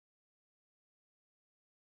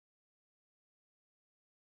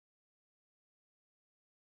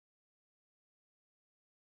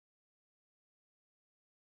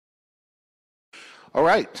All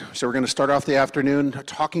right, so we're going to start off the afternoon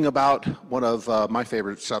talking about one of my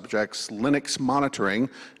favorite subjects, Linux monitoring.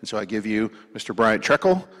 And so I give you Mr. Bryant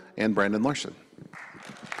Treacle and Brandon Larson.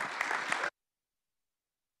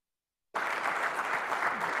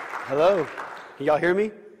 Hello, can y'all hear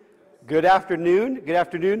me? Good afternoon. Good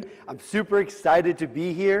afternoon. I'm super excited to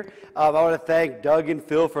be here. I want to thank Doug and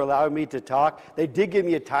Phil for allowing me to talk. They did give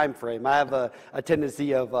me a time frame. I have a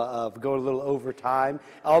tendency of going a little over time.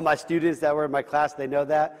 All my students that were in my class, they know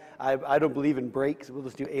that. I don't believe in breaks. We'll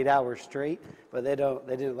just do 8 hours straight, but they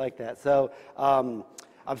didn't like that. So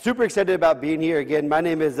I'm super excited about being here. Again, my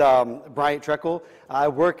name is Bryant Treacle. I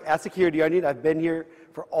work at Security Onion. I've been here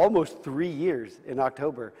for almost 3 years in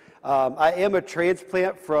October. I am a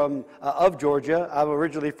transplant of Georgia. I'm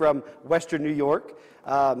originally from Western New York,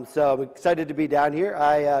 so I'm excited to be down here.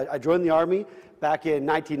 I joined the Army back in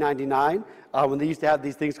 1999 when they used to have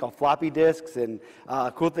these things called floppy disks and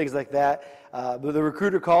cool things like that. But the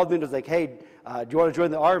recruiter called me and was like, hey, do you want to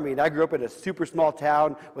join the Army? And I grew up in a super small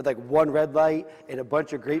town with like one red light and a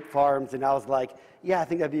bunch of grape farms, and I was like, yeah, I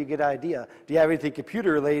think that'd be a good idea. Do you have anything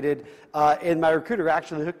computer related? And my recruiter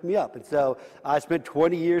actually hooked me up. And so I spent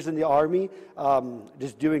 20 years in the Army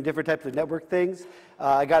just doing different types of network things.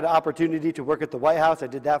 I got an opportunity to work at the White House. I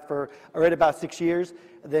did that for right about 6 years.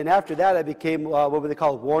 Then after that, I became what they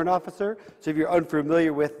call a warrant officer. So if you're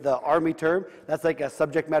unfamiliar with the Army term, that's like a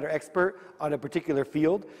subject matter expert on a particular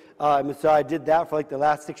field. And so I did that for like the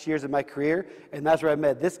last 6 years of my career. And that's where I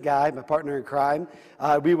met this guy, my partner in crime.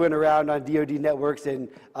 We went around on DoD networks and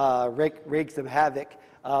raked some havoc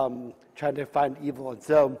trying to find evil. And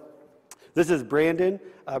so this is Brandon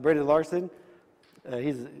Larson.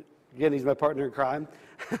 He's my partner in crime.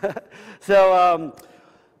 So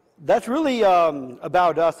that's really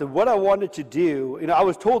about us. And what I wanted to do, I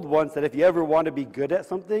was told once that if you ever want to be good at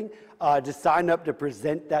something, just sign up to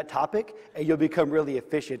present that topic and you'll become really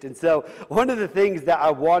efficient. And so one of the things that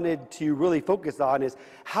I wanted to really focus on is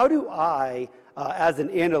how do I, as an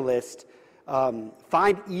analyst,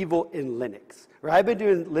 find evil in Linux? Right? I've been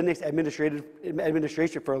doing Linux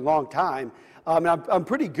administration for a long time. And I'm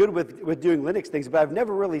pretty good with doing Linux things, but I've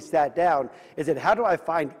never really sat down and said, how do I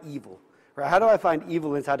find evil? Right? How do I find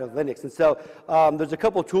evil inside of Linux? And so there's a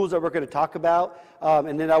couple tools that we're going to talk about,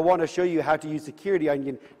 and then I want to show you how to use Security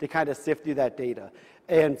Onion to kind of sift through that data.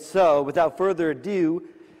 And so without further ado,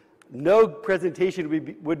 no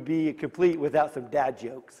presentation would be complete without some dad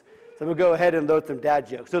jokes. So I'm going to go ahead and load some dad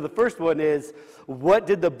jokes. So the first one is, what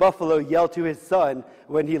did the buffalo yell to his son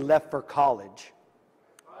when he left for college?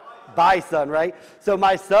 Bye, son, right? So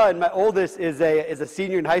my son, my oldest, is a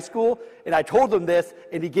senior in high school, and I told him this,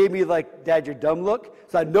 and he gave me like, Dad, you're dumb look.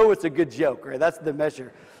 So I know it's a good joke, right? That's the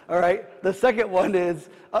measure. All right. The second one is,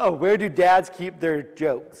 where do dads keep their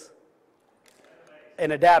jokes?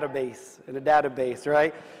 In a database,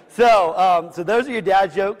 right? So those are your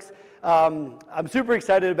dad jokes. I'm super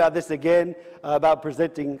excited about this again, about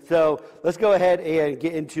presenting. So let's go ahead and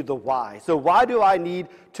get into the why. So why do I need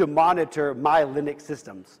to monitor my Linux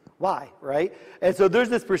systems? Why, right? And so there's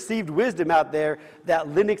this perceived wisdom out there that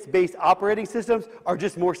Linux-based operating systems are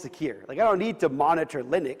just more secure. Like, I don't need to monitor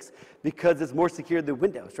Linux because it's more secure than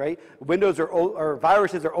Windows, right? Windows or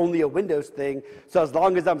viruses are only a Windows thing. So as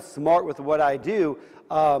long as I'm smart with what I do,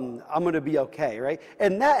 I'm going to be okay, right?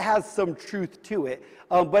 And that has some truth to it.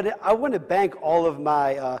 But I want to bank all of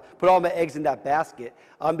my, put all my eggs in that basket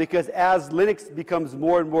because as Linux becomes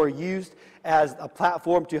more and more used as a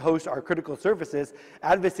platform to host our critical services,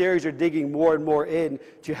 adversaries are digging more and more in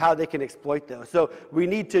to how they can exploit those. So we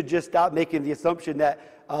need to just stop making the assumption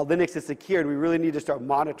that Linux is secure, and we really need to start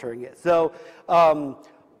monitoring it. So a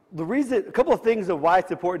couple of things of why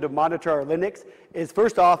it's important to monitor our Linux is,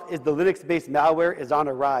 first off, is the Linux-based malware is on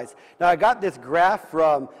a rise. Now, I got this graph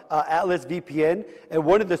from Atlas VPN, and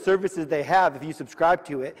one of the services they have, if you subscribe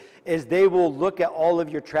to it, is they will look at all of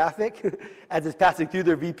your traffic as it's passing through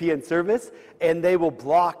their VPN service, and they will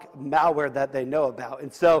block malware that they know about.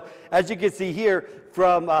 And so, as you can see here,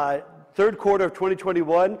 from third quarter of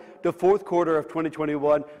 2021 to fourth quarter of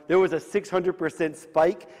 2021, there was a 600%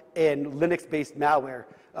 spike in Linux-based malware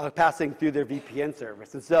passing through their VPN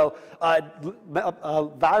service. And so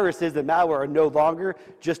viruses and malware are no longer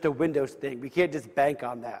just a Windows thing. We can't just bank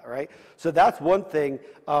on that, right? So that's one thing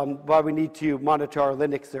why we need to monitor our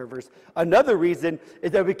Linux servers. Another reason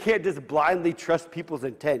is that we can't just blindly trust people's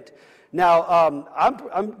intent. Now,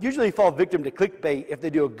 I'm usually fall victim to clickbait if they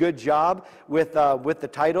do a good job with the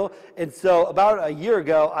title. And so about a year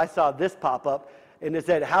ago, I saw this pop up, and it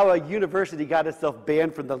said, how a university got itself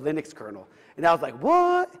banned from the Linux kernel. And I was like,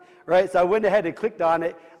 what? Right? So I went ahead and clicked on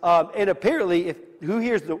it. And apparently, who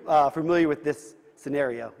here is familiar with this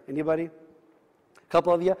scenario? Anybody?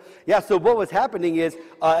 Couple of you? Yeah, so what was happening is,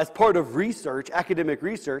 as part of research, academic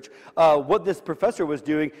research, what this professor was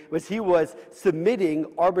doing was he was submitting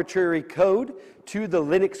arbitrary code to the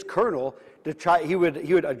Linux kernel to try, he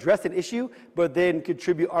would address an issue, but then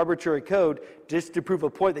contribute arbitrary code just to prove a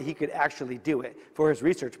point that he could actually do it for his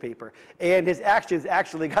research paper. And his actions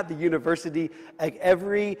actually got the university, like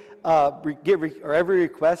every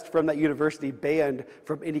request from that university banned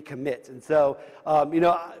from any commits. And so, you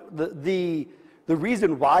know, the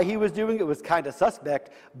reason why he was doing it was kind of suspect,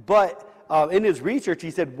 but in his research, he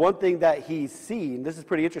said one thing that he's seen, this is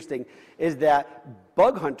pretty interesting, is that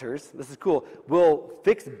bug hunters, this is cool, will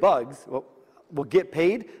fix bugs, will get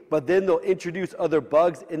paid, but then they'll introduce other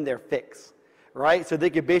bugs in their fix, right? So they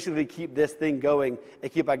can basically keep this thing going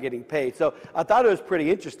and keep on getting paid. So I thought it was pretty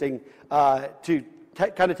interesting to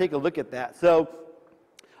kind of take a look at that. So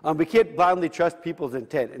we can't blindly trust people's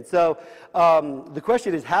intent. And so the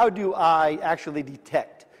question is, how do I actually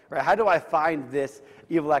detect, right? How do I find this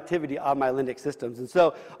evil activity on my Linux systems? And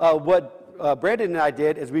so what Brandon and I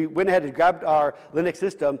did is we went ahead and grabbed our Linux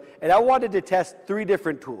system, and I wanted to test 3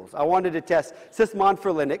 different tools. I wanted to test sysmon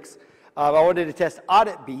for Linux, I wanted to test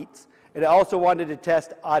audit beats, and I also wanted to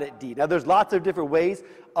test audit D. Now there's lots of different ways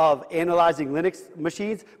of analyzing Linux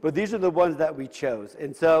machines, but these are the ones that we chose.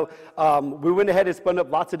 And so we went ahead and spun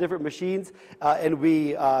up lots of different machines, and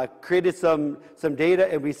we created some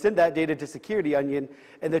data, and we sent that data to Security Onion.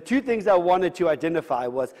 And the 2 things I wanted to identify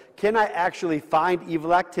was, can I actually find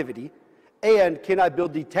evil activity, and can I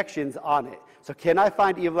build detections on it? So can I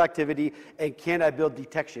find evil activity, and can I build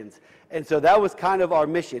detections? And so that was kind of our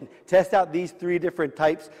mission, test out these 3 different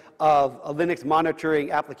types of Linux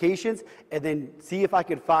monitoring applications, and then see if I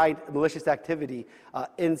could find malicious activity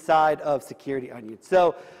inside of Security Onion.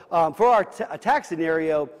 So for our attack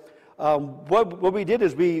scenario, what we did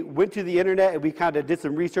is we went to the internet and we kind of did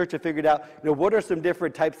some research and figured out, you know, what are some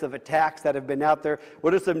different types of attacks that have been out there?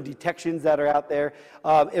 What are some detections that are out there?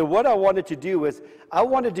 And what I wanted to do was I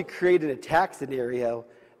wanted to create an attack scenario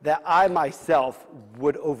that I myself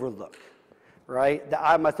would overlook, right? That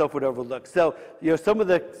I myself would overlook. So, you know, some of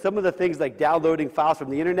the things like downloading files from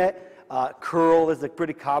the internet, curl is a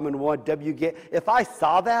pretty common one, wget. If I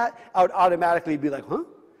saw that, I would automatically be like, huh?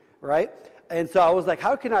 Right? And so I was like,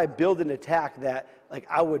 how can I build an attack that like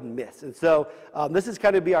I wouldn't miss? And so this is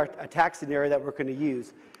kind of be our attack scenario that we're going to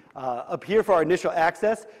use. Up here for our initial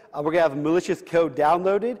access, we're going to have malicious code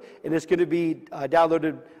downloaded, and it's going to be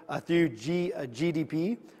downloaded through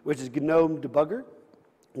GDP, which is GNOME Debugger.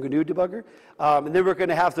 GNU Debugger. And then we're going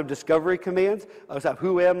to have some discovery commands. So have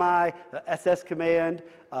who am I, the SS command,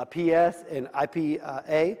 PS, and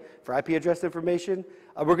IPA for IP address information.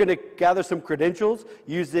 We're going to gather some credentials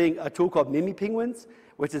using a tool called MimiPenguins,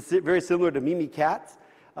 which is very similar to Mimikatz.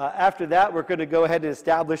 After that, we're going to go ahead and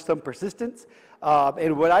establish some persistence.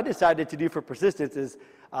 And what I decided to do for persistence is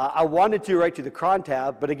I wanted to write to the cron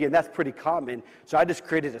tab, but again, that's pretty common. So I just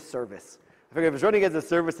created a service. I figured if it's running as a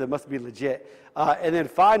service, it must be legit. And then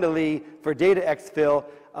finally, for data exfil,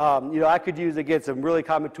 you know, I could use, again, some really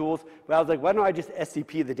common tools, but I was like, why don't I just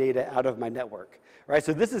SCP the data out of my network, right?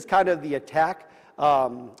 So this is kind of the attack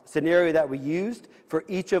scenario that we used for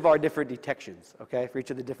each of our different detections, okay, for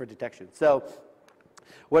each of the different detections. So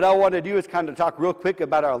what I want to do is kind of talk real quick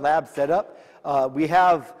about our lab setup. We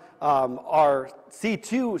have our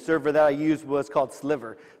C2 server that I used was called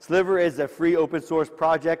Sliver. Sliver is a free open source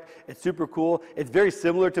project. It's super cool. It's very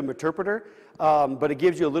similar to Meterpreter, but it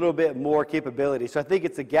gives you a little bit more capability. So I think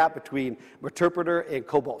it's a gap between Meterpreter and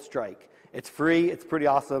Cobalt Strike. It's free. It's pretty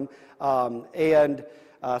awesome.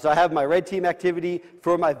 So I have my red team activity.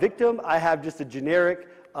 For my victim, I have just a generic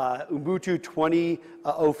Ubuntu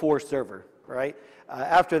 20.04 server, right?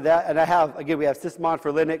 After that, and I have, again, we have sysmon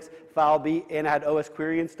for Linux, FileB, and I had OS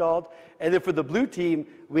Query installed. And then for the blue team,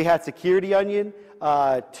 we had Security Onion,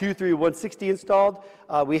 23160 installed.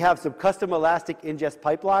 We have some custom Elastic ingest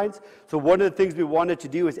pipelines. So one of the things we wanted to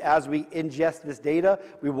do is as we ingest this data,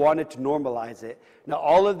 we wanted to normalize it. Now,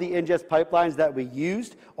 all of the ingest pipelines that we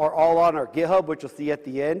used are all on our GitHub, which you'll see at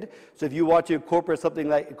the end. So if you want to incorporate something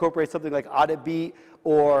like AuditBeat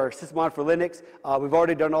or sysmon for Linux, we've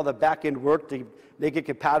already done all the back-end work to make it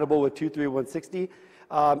compatible with 23160.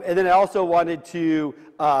 And then I also wanted to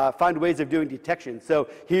find ways of doing detection. So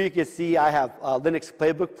here you can see I have Linux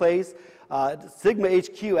playbook plays. Sigma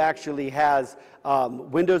HQ actually has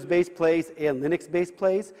Windows-based plays and Linux-based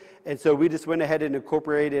plays. And so we just went ahead and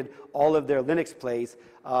incorporated all of their Linux plays.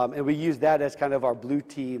 And we used that as kind of our blue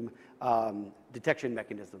team detection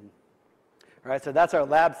mechanism. All right, so that's our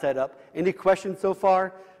lab setup. Any questions so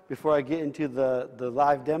far before I get into the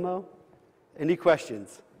live demo? Any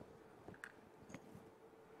questions?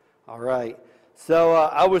 All right. So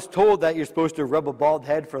I was told that you're supposed to rub a bald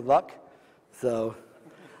head for luck. So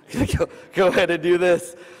go ahead and do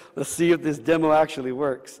this. Let's see if this demo actually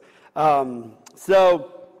works.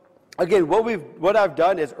 So again, what I've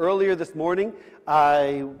done is earlier this morning,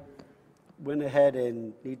 I went ahead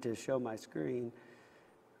and need to show my screen.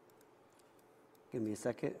 Give me a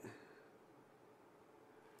second.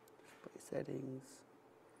 Display settings.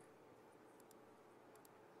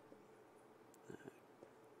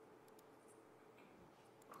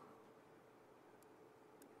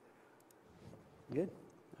 Good.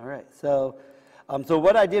 All right. So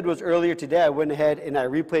what I did was earlier today, I went ahead and I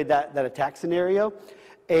replayed that attack scenario.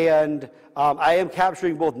 And I am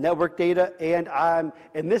capturing both network data, and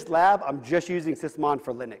in this lab, I'm just using Sysmon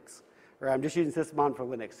for Linux. Right? I'm just using Sysmon for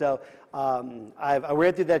Linux. So I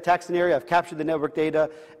ran through that attack scenario, I've captured the network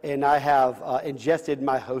data, and I have ingested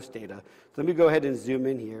my host data. So let me go ahead and zoom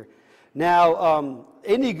in here. Now,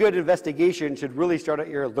 any good investigation should really start at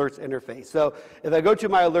your alerts interface. So if I go to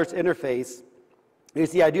my alerts interface, you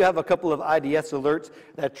see I do have a couple of IDS alerts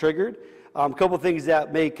that triggered. A couple of things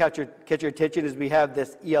that may catch your attention is we have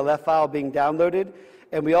this ELF file being downloaded,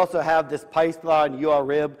 and we also have this Python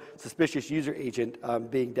URib suspicious user agent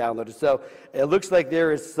being downloaded. So it looks like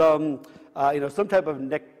there is some type of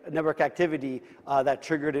network activity that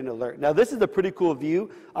triggered an alert. Now this is a pretty cool view.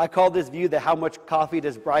 I call this view the how much coffee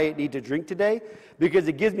does Bryant need to drink today, because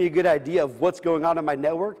it gives me a good idea of what's going on in my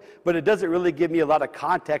network, but it doesn't really give me a lot of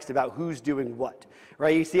context about who's doing what.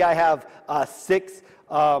 Right? You see I have 6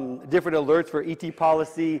 different alerts for ET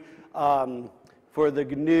policy, for the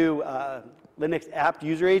GNU Linux apt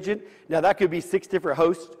user agent. Now that could be 6 different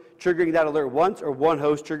hosts triggering that alert once, or one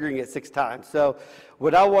host triggering it 6 times. So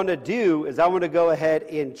what I want to do is I want to go ahead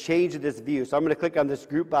and change this view. So I'm going to click on this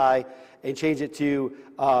group by and change it to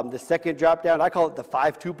the second drop down. I call it the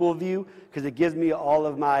 5-tuple view because it gives me all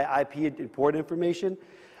of my IP and port information.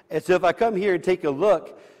 And so if I come here and take a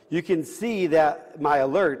look, you can see that my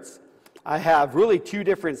alerts, I have really 2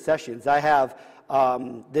 different sessions. I have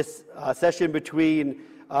this session between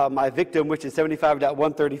my victim, which is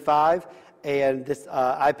 75.135, and this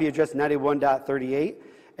IP address 91.38.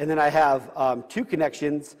 And then I have 2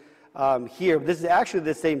 connections here. This is actually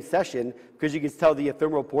the same session because you can tell the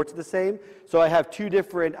ephemeral ports are the same. So I have 2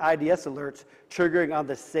 different IDS alerts triggering on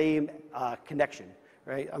the same connection.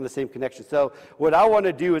 Right, on the same connection. So what I want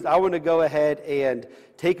to do is I want to go ahead and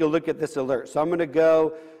take a look at this alert. So I'm going to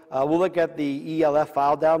go, we'll look at the ELF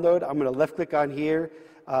file download. I'm going to left click on here,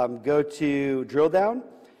 go to drill down.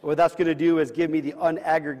 What that's going to do is give me the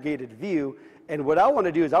unaggregated view. And what I want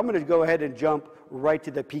to do is I'm going to go ahead and jump right to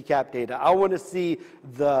the PCAP data. I want to see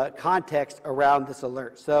the context around this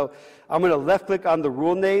alert. So I'm going to left click on the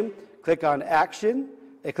rule name, click on action,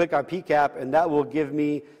 and click on PCAP, and that will send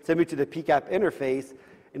me to the PCAP interface.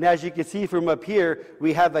 And as you can see from up here,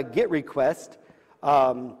 we have a GET request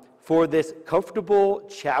for this comfortable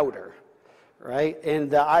chowder, right?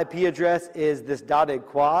 And the IP address is this dotted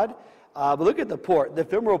quad. But look at the port. The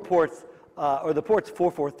ephemeral ports, or the port's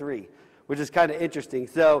 443, which is kind of interesting.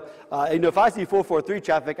 So, if I see 443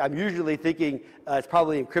 traffic, I'm usually thinking it's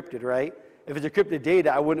probably encrypted, right? If it's encrypted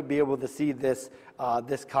data, I wouldn't be able to see this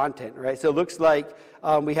content, right? So it looks like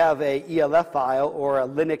we have a ELF file or a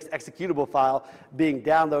Linux executable file being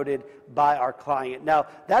downloaded by our client. Now,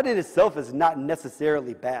 that in itself is not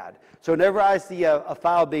necessarily bad. So whenever I see a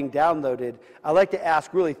file being downloaded, I like to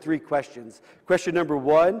ask really 3 questions. Question number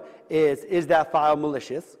 1 is that file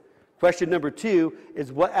malicious? Question number 2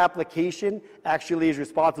 is what application actually is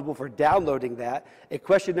responsible for downloading that? And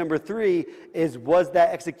question number 3 is, was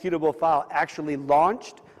that executable file actually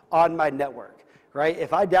launched on my network, right?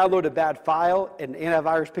 If I download a bad file and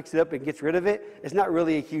antivirus picks it up and gets rid of it, it's not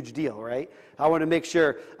really a huge deal, right? I want to make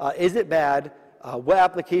sure, is it bad? What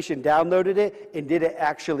application downloaded it, and did it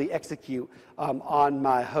actually execute on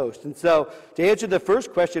my host? And so to answer the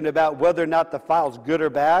first question about whether or not the file is good or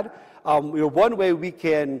bad, one way we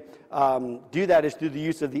can do that is through the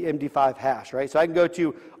use of the MD5 hash, right? So I can go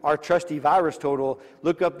to our trusty virus total,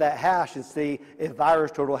 look up that hash, and see if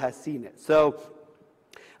virus total has seen it. So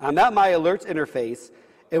I'm at my alerts interface,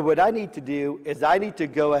 and what I need to do is I need to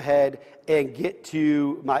go ahead and get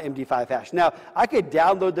to my MD5 hash. Now, I could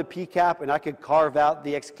download the PCAP, and I could carve out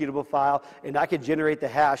the executable file, and I could generate the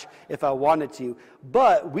hash if I wanted to.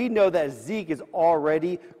 But we know that Zeek is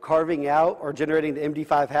already carving out or generating the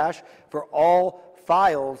MD5 hash for all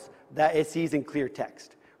files that it sees in clear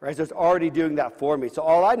text. Right? So it's already doing that for me. So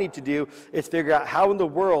all I need to do is figure out how in the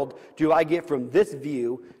world do I get from this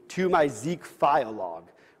view to my Zeek file log.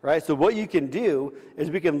 Right? So what you can do is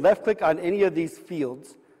we can left click on any of these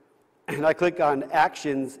fields, and I click on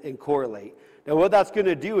actions and correlate. Now what that's going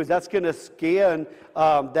to do is that's going to scan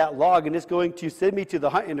that log, and it's going to send me to the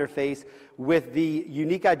hunt interface with the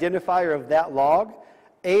unique identifier of that log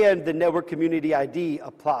and the network community ID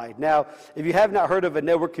applied. Now, if you have not heard of a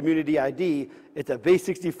network community ID, it's a base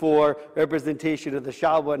 64 representation of the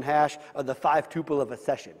SHA-1 hash of the 5 tuple of a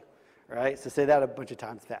session. Right? So say that a bunch of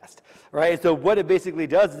times fast. Right? So what it basically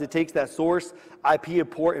does is it takes that source IP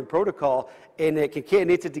port and protocol, and it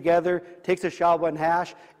concatenates it together, takes a SHA-1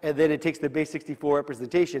 hash, and then it takes the base 64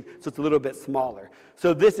 representation, so it's a little bit smaller.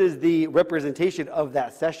 So this is the representation of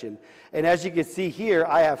that session. And as you can see here,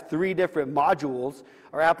 I have 3 different modules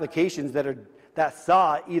or applications that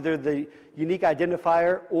saw either the unique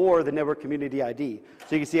identifier or the network community ID.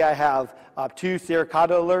 So you can see I have 2 Sericata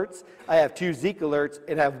alerts, I have 2 Zeek alerts,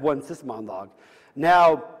 and I have 1 sysmon log.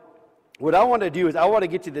 Now, what I want to do is I want to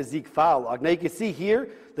get to the Zeek file log. Now you can see here,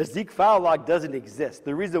 the Zeek file log doesn't exist.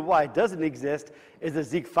 The reason why it doesn't exist is the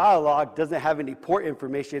Zeek file log doesn't have any port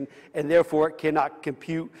information, and therefore it cannot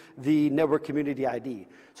compute the network community ID.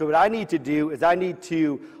 So what I need to do is I need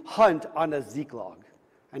to hunt on a Zeek log.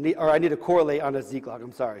 I need to correlate on a Zeek log,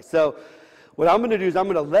 I'm sorry. So what I'm going to do is I'm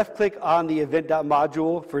going to left click on the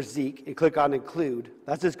event.module for Zeek and click on include.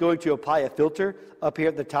 That's just going to apply a filter up here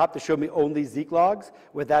at the top to show me only Zeek logs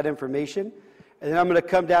with that information. And then I'm going to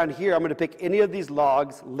come down here, I'm going to pick any of these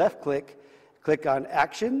logs, left click, click on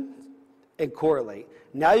action, and correlate.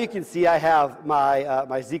 Now you can see I have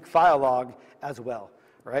my Zeek file log as well.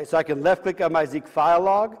 Right? So I can left click on my Zeek file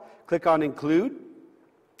log, click on include.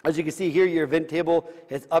 As you can see here, your event table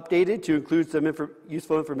has updated to include some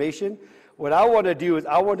useful information. What I want to do is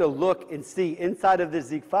I want to look and see inside of this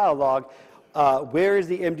Zeek file log, where is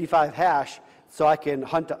the MD5 hash so I can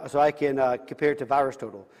compare it to virus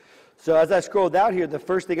total. So as I scroll down here, the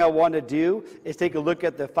first thing I want to do is take a look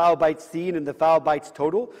at the file bytes seen and the file bytes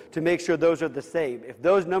total to make sure those are the same. If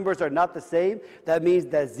those numbers are not the same, that means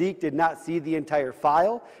that Zeek did not see the entire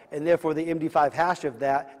file, and therefore the MD5 hash of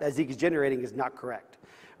that Zeek is generating is not correct.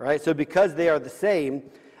 Right? So because they are the same,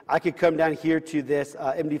 I could come down here to this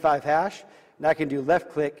MD5 hash, and I can do left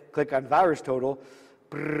click, click on virus total.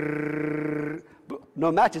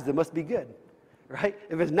 No matches, it must be good. Right?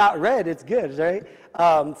 If it's not red, it's good, right?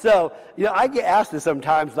 So, I get asked this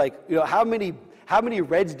sometimes, like, how many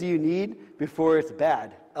reds do you need before it's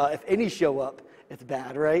bad? If any show up, it's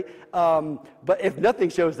bad, right? But if nothing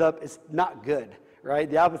shows up, it's not good. Right?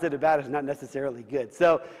 The opposite of bad is not necessarily good.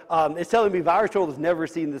 So it's telling me virus total has never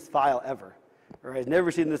seen this file ever. Right? It's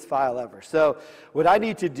never seen this file ever. So what I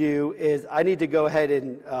need to do is I need to go ahead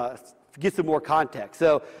and get some more context.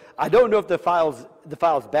 So I don't know if the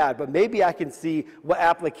file's bad, but maybe I can see what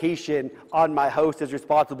application on my host is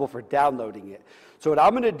responsible for downloading it. So what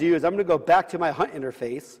I'm going to do is I'm going to go back to my hunt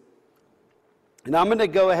interface, and I'm going to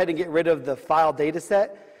go ahead and get rid of the file data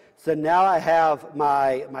set. So now I have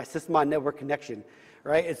my sysmon network connection,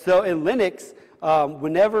 right? And so in Linux,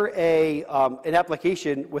 whenever an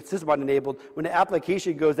application with sysmon enabled, when an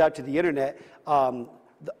application goes out to the internet,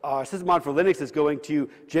 sysmon for Linux is going to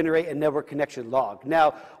generate a network connection log.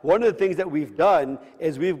 Now, one of the things that we've done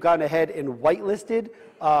is we've gone ahead and whitelisted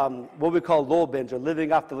what we call LOL bins, or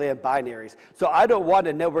living off the land binaries. So I don't want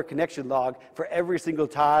a network connection log for every single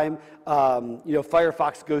time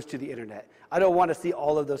Firefox goes to the internet. I don't want to see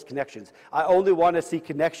all of those connections. I only want to see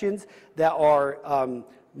connections that are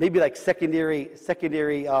maybe like secondary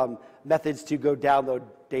methods to go download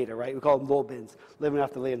data, right? We call them LOL bins, living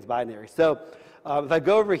off the land's binary. So if I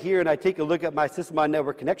go over here and I take a look at my sysmon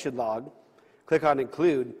network connection log, click on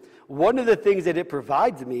include, one of the things that it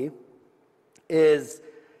provides me is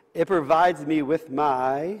it provides me with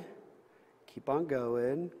my, keep on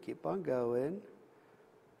going,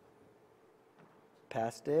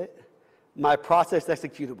 past it, my process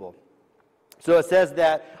executable. So it says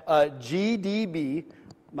that GDB,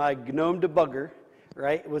 my GNOME debugger,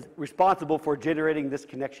 right, was responsible for generating this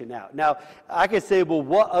connection out. Now, I could say, well,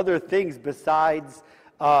 what other things besides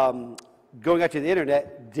going out to the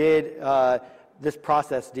internet did this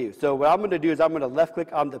process do? So what I'm going to do is I'm going to left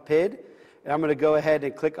click on the PID, and I'm going to go ahead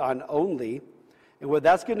and click on only. And what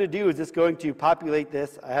that's going to do is it's going to populate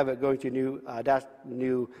this. I have it going to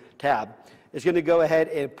new tab. It's going to go ahead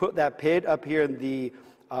and put that PID up here in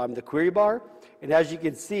the query bar. And as you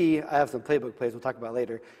can see, I have some playbook plays we'll talk about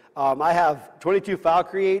later. I have 22 file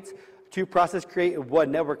creates, 2 process create, and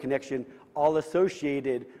 1 network connection, all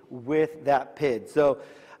associated with that PID. So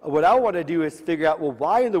what I want to do is figure out, well,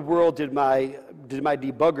 why in the world did my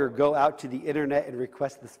debugger go out to the internet and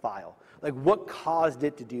request this file? Like, what caused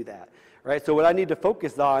it to do that? right? So what I need to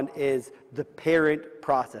focus on is the parent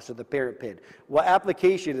process, or the parent PID. What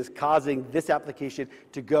application is causing this application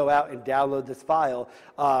to go out and download this file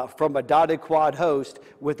from a dotted quad host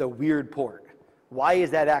with a weird port? Why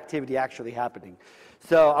is that activity actually happening?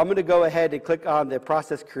 So I'm going to go ahead and click on the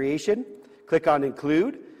process creation, click on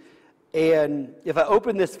include, and if I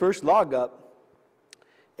open this first log up,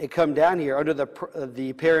 and come down here under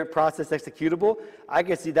the parent process executable, I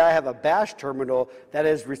can see that I have a bash terminal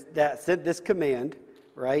that sent this command,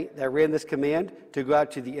 right? That ran this command to go out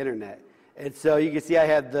to the internet. And so you can see I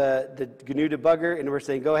have the GNU debugger, and we're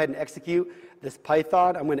saying go ahead and execute this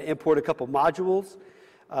Python. I'm going to import a couple modules,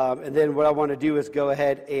 and then what I want to do is go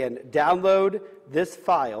ahead and download this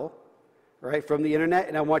file, right, from the internet,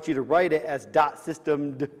 and I want you to write it as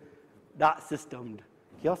 .systemd. Can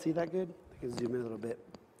y'all see that good? I can zoom in a little bit.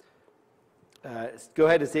 Go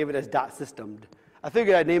ahead and save it as .systemd. I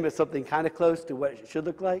figured I'd name it something kind of close to what it should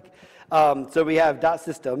look like. So we have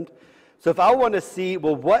 .systemd. So if I want to see,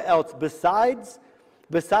 well, what else besides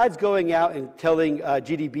going out and telling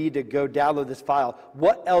GDB to go download this file,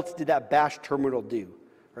 what else did that bash terminal do?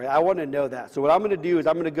 Right? I want to know that. So what I'm going to do is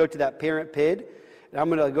I'm going to go to that parent PID, and I'm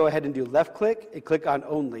going to go ahead and do left click and click on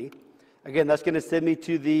only. Again, that's going to send me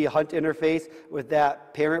to the Hunt interface with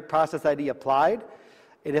that parent process ID applied.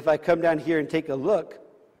 And if I come down here and take a look,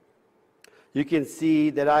 you can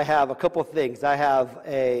see that I have a couple things. I have let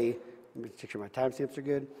me make sure my timestamps are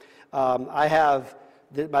good. I have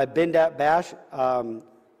my bin.bash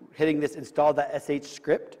hitting this install.sh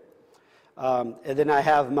script. And then I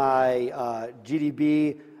have my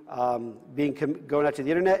GDB going out to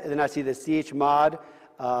the internet. And then I see the chmod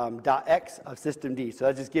 .x of systemd. So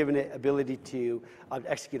that's just giving it ability to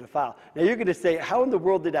execute a file. Now you're going to say, how in the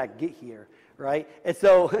world did I get here? Right? And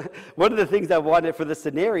so one of the things I wanted for the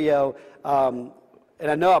scenario, and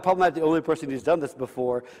I know I'm probably not the only person who's done this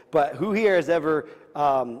before, but who here has ever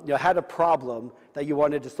had a problem that you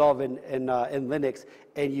wanted to solve in Linux,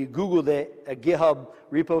 and you Googled it, a GitHub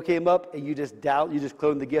repo came up, and you just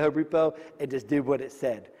cloned the GitHub repo and just did what it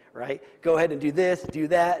said, right? Go ahead and do this, do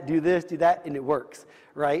that, do this, do that, and it works,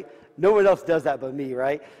 right? No one else does that but me,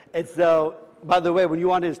 right? And so, by the way, when you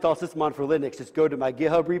want to install Sysmon for Linux, just go to my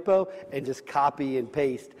GitHub repo and just copy and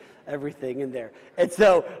paste everything in there. And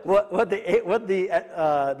so what the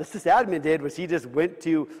sysadmin did was he just went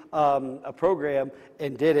to a program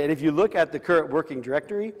and did it. And if you look at the current working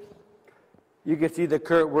directory, you can see the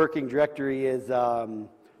current working directory is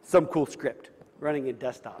some cool script running in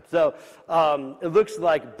desktop. So it looks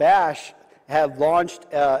like Bash had launched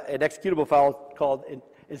an executable file called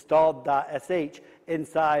install.sh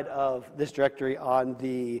inside of this directory on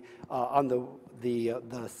the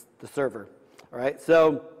server. All right,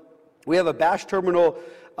 so we have a bash terminal.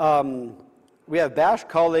 We have bash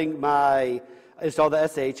calling my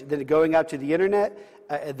install.sh, then going out to the internet,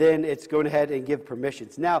 and then it's going ahead and give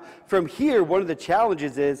permissions. Now, from here, one of the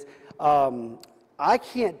challenges is I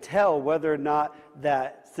can't tell whether or not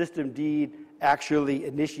that systemd actually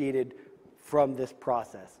initiated from this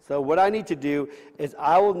process. So what I need to do is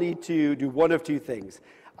I will need to do one of two things.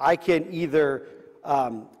 I can either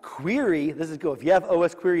query, this is cool, if you have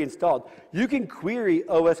OS query installed, you can query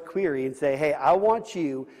OS query and say, hey, I want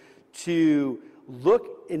you to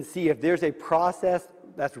look and see if there's a process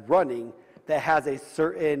that's running that has a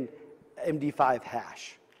certain MD5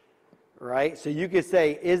 hash, right? So you could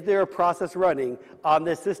say, is there a process running on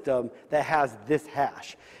this system that has this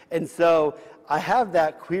hash? And so I have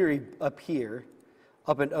that query up here,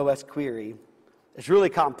 up in OS query. It's really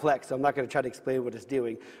complex, so I'm not going to try to explain what it's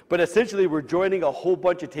doing. But essentially, we're joining a whole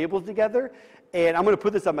bunch of tables together, and I'm going to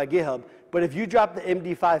put this on my GitHub. But if you drop the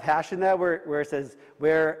MD5 hash in that, where it says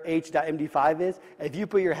where h.md5 is, if you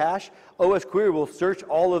put your hash, OS query will search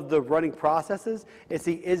all of the running processes and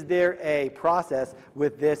see, is there a process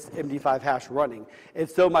with this MD5 hash running? And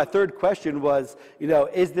so my third question was,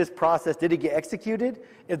 is this process, did it get executed?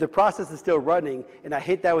 If the process is still running, and I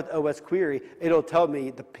hit that with OS query, it'll tell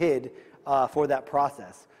me the PID for that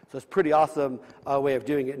process. So it's a pretty awesome way of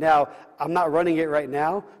doing it. Now, I'm not running it right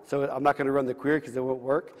now, so I'm not going to run the query because it won't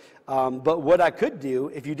work. But what I could do,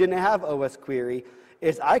 if you didn't have OS query,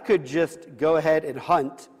 is I could just go ahead and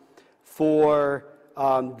hunt for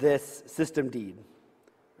this systemd.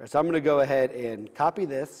 So I'm going to go ahead and copy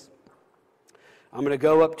this. I'm going to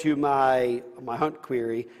go up to my hunt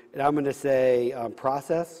query, and I'm going to say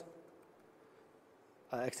process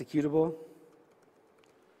executable.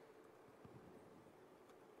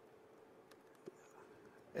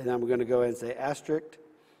 And I'm going to go ahead and say asterisk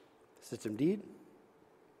systemd.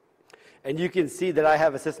 And you can see that I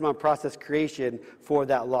have a sysmon process creation for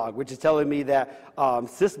that log, which is telling me that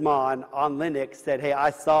sysmon on Linux said, hey,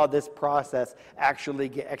 I saw this process actually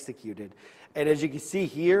get executed. And as you can see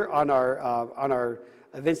here on our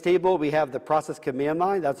events table, we have the process command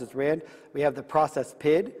line, that's what's ran. We have the process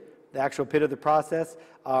PID, the actual PID of the process,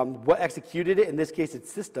 what executed it, in this case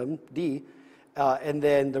it's systemd, and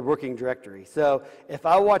then the working directory. So if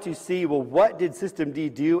I want to see, well, what did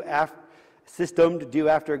systemd do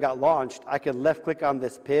after it got launched, I can left click on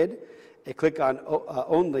this PID and click on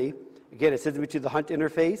only. Again, it sends me to the hunt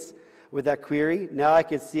interface with that query. Now I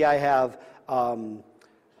can see I have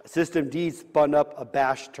systemd spun up a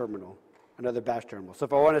bash terminal, another bash terminal. So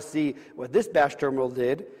if I want to see what this bash terminal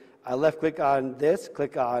did, I left click on this,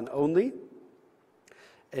 click on only,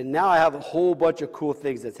 and now I have a whole bunch of cool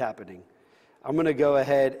things that's happening. I'm going to go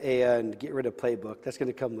ahead and get rid of playbook. That's going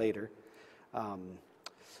to come later.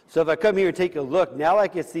 So if I come here and take a look, now I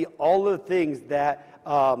can see all of the things that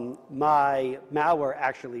my malware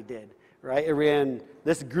actually did, right? It ran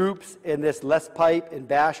this groups and this less pipe and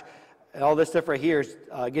bash, and all this stuff right here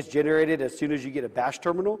gets generated as soon as you get a bash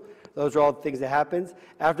terminal. Those are all the things that happens.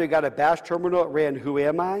 After it got a bash terminal, it ran who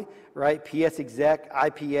am I, right? psexec,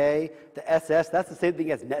 IPA, the SS, that's the same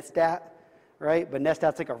thing as netstat, right? But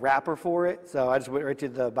netstat's like a wrapper for it, so I just went right to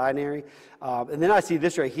the binary. And then I see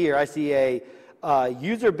this right here. I see a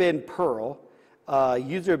user bin Perl,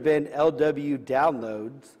 user bin LW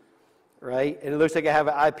downloads, right? And it looks like I have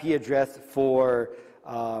an IP address for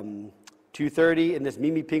 230 in this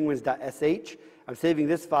mimipenguins.sh. I'm saving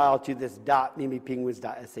this file to this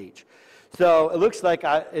 .mimipenguins.sh. So it looks like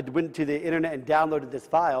it went to the internet and downloaded this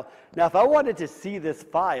file. Now, if I wanted to see this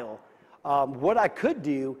file, what I could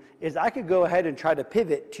do is I could go ahead and try to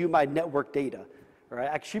pivot to my network data. Right?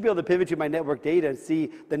 I should be able to pivot to my network data and see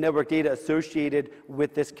the network data associated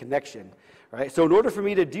with this connection. Right? So in order for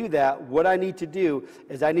me to do that, what I need to do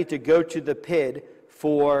is I need to go to the PID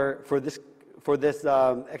for this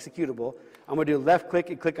executable. I'm going to do left click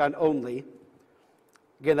and click on only.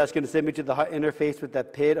 Again, that's going to send me to the interface with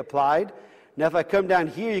that PID applied. Now if I come down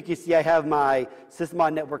here, you can see I have my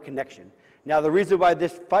sysmon network connection. Now, the reason why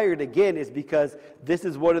this fired again is because this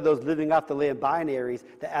is one of those living off the land binaries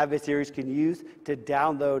that adversaries can use to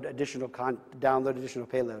download additional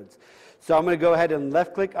payloads. So I'm going to go ahead and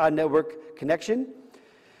left click on network connection.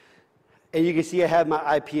 And you can see I have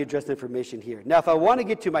my IP address information here. Now, if I want to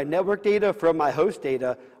get to my network data from my host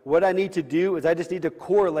data, what I need to do is I just need to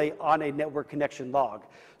correlate on a network connection log.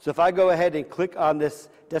 So if I go ahead and click on this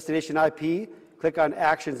destination IP, click on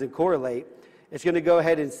actions and correlate, it's going to go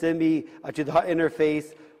ahead and send me to the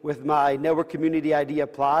interface with my network community ID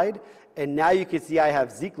applied. And now you can see I have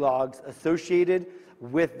Zeek logs associated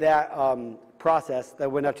with that process that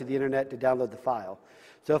went out to the internet to download the file.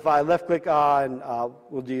 So if I left click on,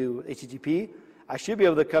 we'll do HTTP, I should be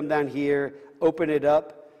able to come down here, open it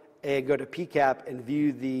up, and go to PCAP and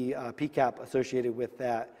view the PCAP associated with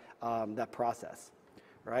that, that process.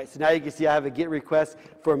 Right? So now you can see I have a GET request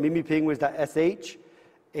for mimipenguins.sh.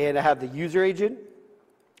 And I have the user agent,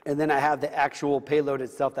 and then I have the actual payload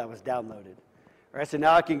itself that was downloaded. Right, so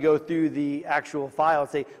now I can go through the actual file and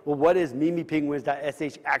say, well, what is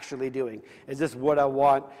mimipenguins.sh actually doing? Is this what I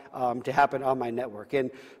want to happen on my network? And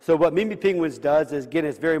so what mimipenguins does is, again,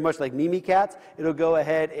 it's very much like Mimikatz. It'll go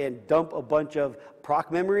ahead and dump a bunch of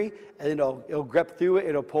proc memory, and it'll grep through it.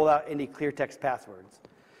 It'll pull out any clear text passwords.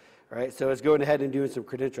 Right, so it's going ahead and doing some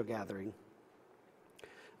credential gathering.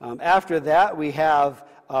 After that, we have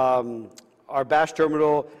our bash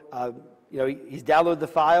terminal. He's downloaded the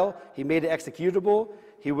file. He made it executable.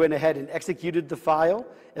 He went ahead and executed the file.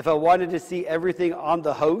 If I wanted to see everything on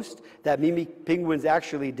the host that mimipenguins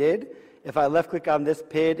actually did, if I left click on this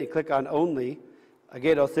PID and click on only,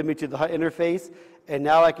 again, it'll send me to the interface. And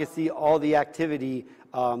now I can see all the activity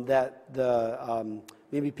that the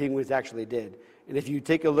mimipenguins actually did. And if you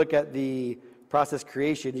take a look at the process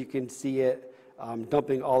creation, you can see it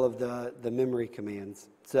dumping all of the memory commands.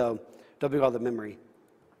 So dumping all the memory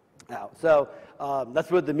out. So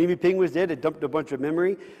that's what the mimipenguins did. It dumped a bunch of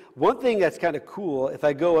memory. One thing that's kind of cool, if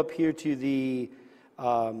I go up here to the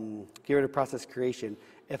get rid of process creation,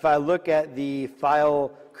 if I look at the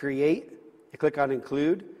file create, I click on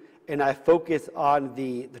include, and I focus on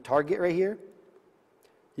the target right here,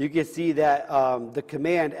 you can see that the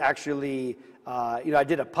command actually, I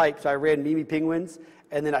did a pipe, so I ran mimipenguins,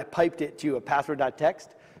 and then I piped it to a password.txt.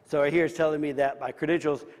 So right here it's telling me that my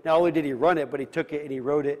credentials, not only did he run it, but he took it and he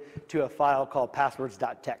wrote it to a file called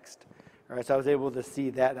passwords.txt. All right, so I was able to see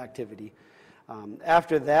that activity.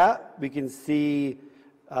 After that, we can see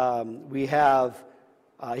we have,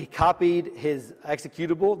 he copied his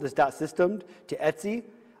executable, this .system, to Etsy.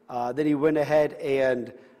 Then he went ahead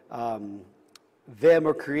and Vim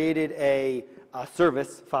or created a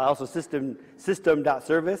service file, so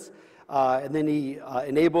system.service, and then he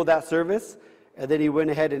enabled that service, and then he went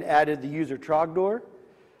ahead and added the user Trogdor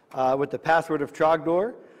with the password of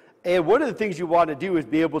Trogdor. And one of the things you want to do is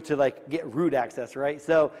be able to like get root access, right?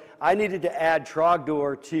 So I needed to add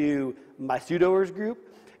Trogdor to my sudoers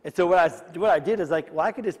group, and so what I did is like, well,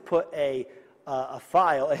 I could just put a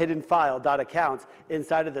file, a hidden file, .accounts,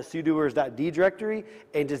 inside of the sudoers.d directory,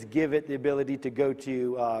 and just give it the ability to go right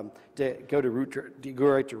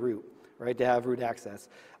to root, right, to have root access.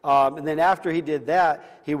 And then after he did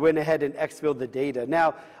that, he went ahead and exfilled the data.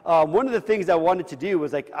 Now, one of the things I wanted to do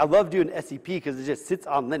was like, I love doing SCP because it just sits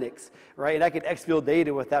on Linux, right? And I can exfil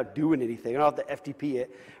data without doing anything. I don't have to FTP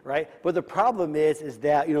it, right? But the problem is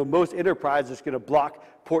that, you know, most enterprises are going to block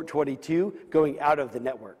port 22 going out of the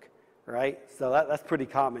network. Right? So that's pretty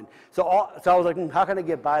common. So I was like, how can I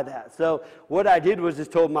get by that? So what I did was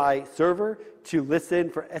just told my server to listen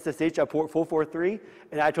for SSH on port 443,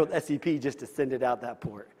 and I told SCP just to send it out that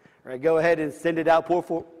port. Right? Go ahead and send it out port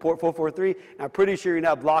 443, and I'm pretty sure you're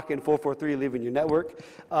not blocking 443 leaving your network,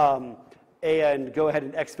 and go ahead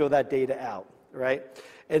and exfil that data out. Right?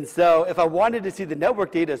 And so if I wanted to see the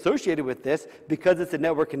network data associated with this, because it's a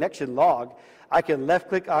network connection log, I can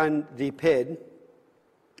left-click on the PID,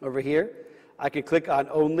 over here. I can click on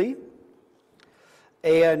only,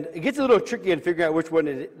 and it gets a little tricky in figuring out which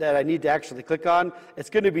one that I need to actually click on. It's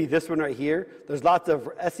going to be this one right here. There's lots of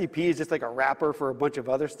SCP is just like a wrapper for a bunch of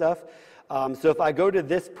other stuff. So if I go to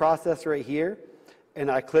this process right here and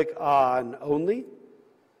I click on only,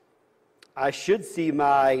 I should see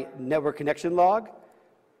my network connection log.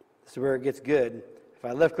 This is where it gets good. If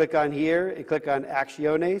I left click on here and click on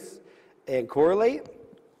acciones and correlate,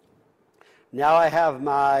 now I have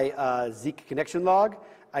my Zeek connection log.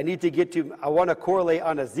 I want to correlate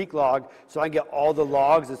on a Zeek log so I can get all the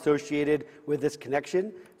logs associated with this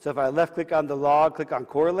connection. So if I left click on the log, click on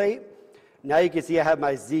correlate, now you can see I have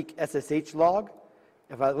my Zeek SSH log.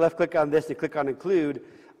 If I left click on this and click on include,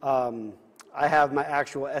 I have my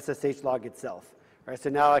actual SSH log itself. Right, so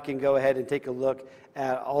now I can go ahead and take a look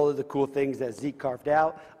at all of the cool things that Zeek carved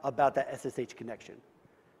out about that SSH connection.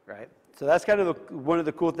 Right? So that's kind of one of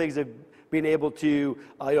the cool things of being able to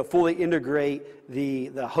fully integrate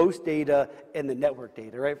the host data and the network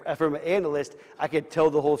data. Right? From an analyst, I could tell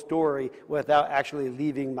the whole story without actually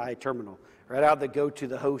leaving my terminal. Right? I have to go to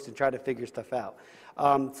the host and try to figure stuff out.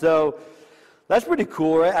 So that's pretty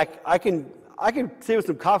cool. Right? I can say with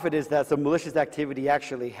some confidence that some malicious activity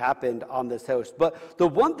actually happened on this host. But the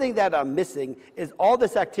one thing that I'm missing is all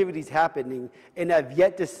this activity is happening, and I've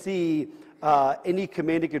yet to see any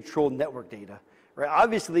command and control network data. Right?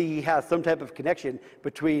 Obviously, he has some type of connection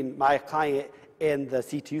between my client and the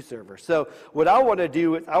C2 server. So what I want to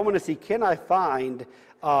do is I want to see, can I find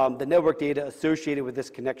the network data associated with this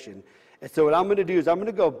connection? And so what I'm going to do is I'm going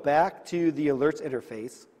to go back to the alerts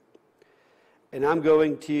interface, and I'm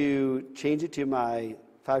going to change it to my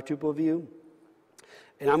 5-tuple view.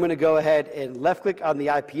 And I'm going to go ahead and left-click on the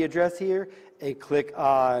IP address here and click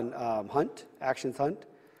on Hunt, Actions Hunt.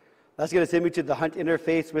 That's going to send me to the Hunt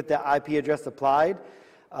interface with the IP address applied.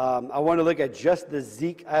 I want to look at just the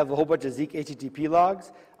Zeek. I have a whole bunch of Zeek HTTP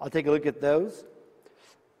logs. I'll take a look at those.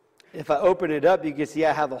 If I open it up, you can see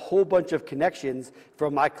I have a whole bunch of connections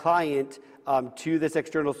from my client to this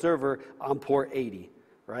external server on port 80,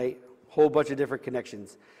 right? Whole bunch of different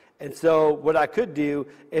connections. And so what I could do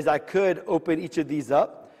is I could open each of these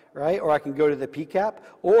up, right? Or I can go to the PCAP,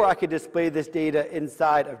 or I could display this data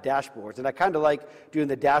inside of dashboards. And I kind of like doing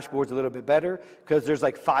the dashboards a little bit better because there's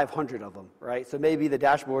like 500 of them, right? So maybe the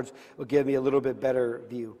dashboards will give me a little bit better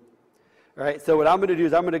view. All right, so what I'm going to do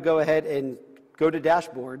is I'm going to go ahead and go to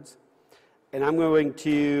dashboards, and I'm going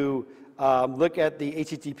to look at the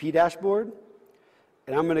HTTP dashboard,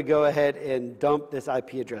 and I'm going to go ahead and dump this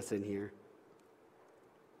IP address in here.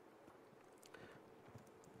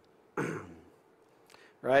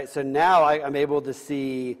 Right, so now I'm able to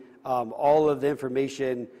see all of the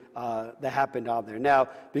information that happened on there. Now,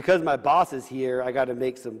 because my boss is here, I got to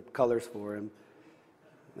make some colors for him.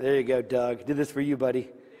 There you go, Doug. Did this for you, buddy.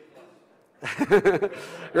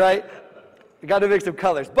 Right? I got to make some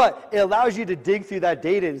colors. But it allows you to dig through that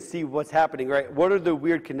data and see what's happening, right? What are the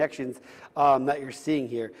weird connections that you're seeing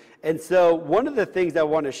here? And so one of the things I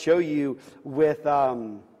want to show you with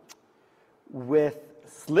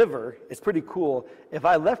Sliver, it's pretty cool. If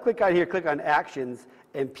I left click on here, click on Actions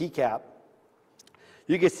and PCAP,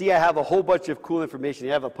 you can see I have a whole bunch of cool information.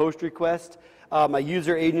 You have a post request, my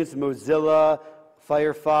user agents, Mozilla,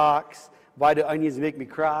 Firefox, why do onions make me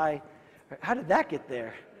cry? How did that get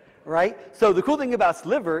there? right? So the cool thing about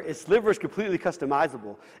Sliver is completely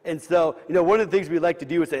customizable. And so, one of the things we like to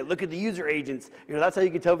do is say, look at the user agents. That's how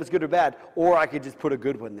you can tell if it's good or bad. Or I could just put a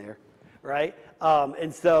good one there, right?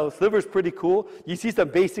 And so Sliver's pretty cool. You see some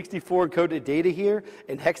base 64 encoded data here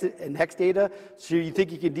and hex data. So you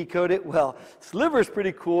think you can decode it? Well, Sliver's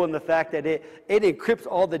pretty cool in the fact that it encrypts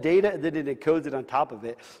all the data and then it encodes it on top of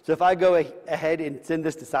it. So if I go ahead and send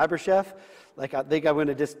this to CyberChef, like I think I'm going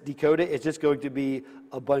to just decode it, it's just going to be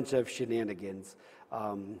a bunch of shenanigans.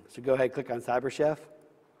 So go ahead and click on CyberChef.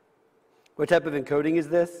 What type of encoding is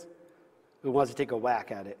this? Who wants to take a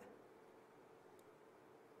whack at it?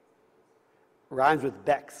 Rhymes with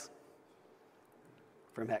Bex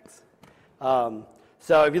from Hex.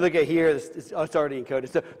 So if you look at here, it's already encoded.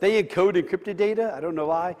 So they encode encrypted data. I don't know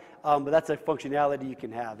why, but that's a functionality you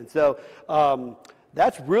can have. And so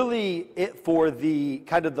that's really it for the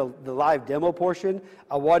kind of the live demo portion.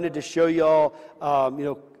 I wanted to show y'all,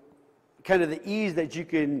 kind of the ease that you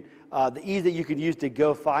can use to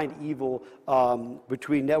go find evil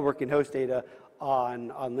between network and host data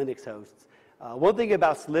on Linux hosts. One thing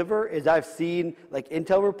about Sliver is I've seen like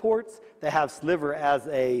Intel reports that have Sliver as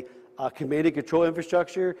a command and control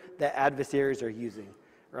infrastructure that adversaries are using.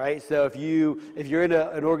 Right, so if you're in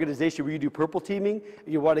an organization where you do purple teaming,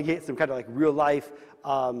 you want to get some kind of like real life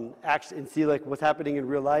action and see like what's happening in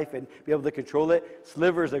real life and be able to control it.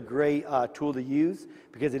 Sliver is a great tool to use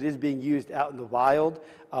because it is being used out in the wild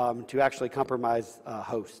to actually compromise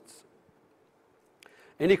hosts.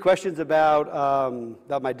 Any questions about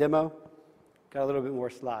my demo? Got a little bit more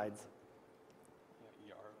slides.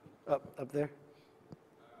 Up there.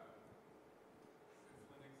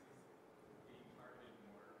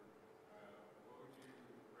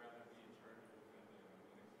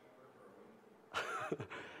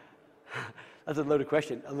 That's a loaded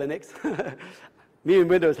question. Linux. Me and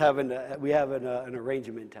Windows have an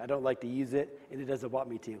arrangement. I don't like to use it, and it doesn't want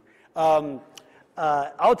me to.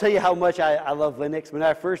 I'll tell you how much I love Linux. When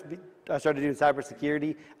I started doing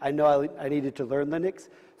cybersecurity, I know I needed to learn Linux,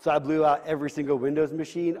 so I blew out every single Windows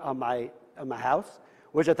machine on my house,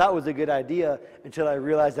 which I thought was a good idea until I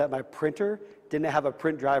realized that my printer didn't have a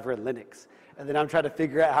print driver in Linux, and then I'm trying to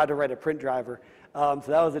figure out how to write a print driver. So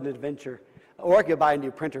that was an adventure. Or I could buy a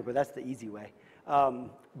new printer, but that's the easy way.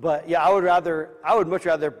 But yeah, I would much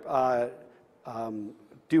rather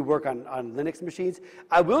do work on Linux machines.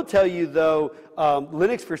 I will tell you though,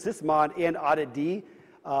 Linux for Sysmon and AuditD,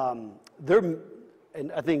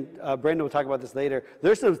 and I think Brandon will talk about this later,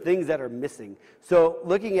 there's some things that are missing. So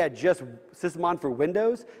looking at just Sysmon for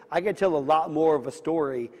Windows, I can tell a lot more of a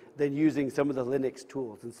story than using some of the Linux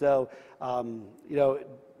tools. And so,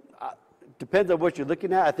 depends on what you're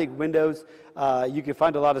looking at. I think Windows, you can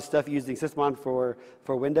find a lot of stuff using Sysmon for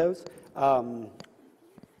Windows.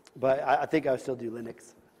 But I think I would still do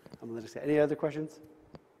Linux. I'm a Linux guy. Any other questions?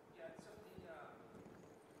 Yeah, so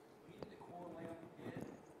we did the core lamp bid.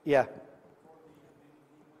 Yeah. For the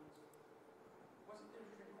wasn't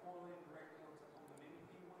there a core lamp directly on the mini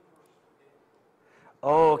one versus the bid?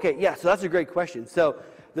 Oh, okay. Yeah, so that's a great question. So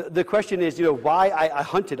the question is, why I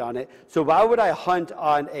hunted on it. So why would I hunt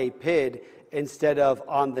on a PID instead of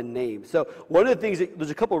on the name? So one of the things,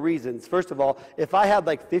 there's a couple reasons. First of all, if I had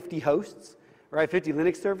like 50 hosts, right, 50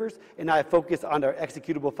 Linux servers, and I focus on our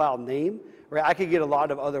executable file name, right, I could get a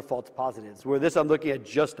lot of other false positives. Where this, I'm looking at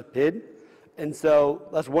just a PID. And so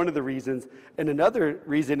that's one of the reasons. And another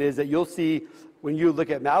reason is that you'll see, when you look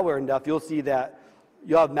at malware enough, you'll see that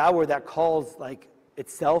you'll have malware that calls like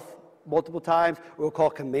itself multiple times, or will call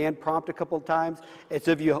command prompt a couple of times. And so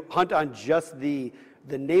if you hunt on just the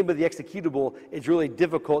name of the executable, it's really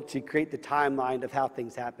difficult to create the timeline of how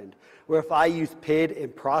things happened. Where if I use PID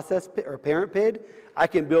and process or parent PID, I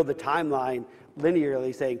can build the timeline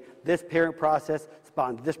linearly saying this parent process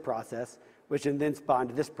spawned this process, which then spawned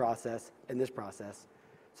this process and this process.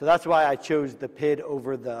 So that's why I chose the PID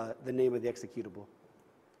over the name of the executable.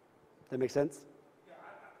 Does that make sense?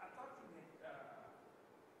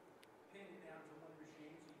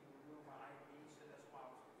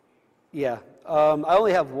 Yeah, I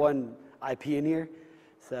only have one IP in here,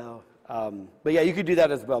 so, but yeah, you could do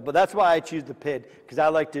that as well. But that's why I choose the PID, because I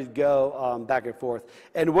like to go back and forth.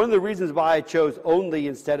 And one of the reasons why I chose only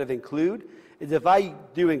instead of include is if I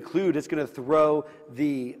do include, it's going to throw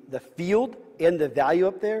the field and the value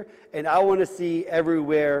up there, and I want to see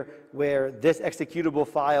everywhere where this executable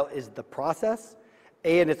file is the process,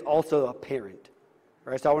 and it's also a parent,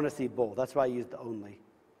 right? So I want to see both. That's why I use the only.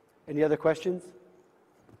 Any other questions?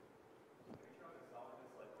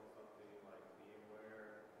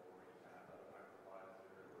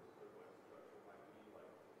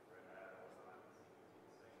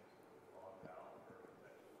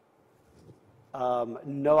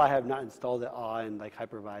 No, I have not installed it on like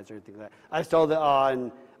hypervisor and things like that. I installed it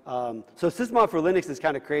on, so Sysmon for Linux is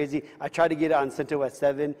kind of crazy. I tried to get it on CentOS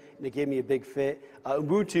 7 and it gave me a big fit.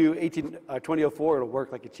 Ubuntu 2004, it'll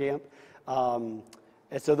work like a champ. And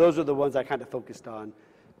so those are the ones I kind of focused on.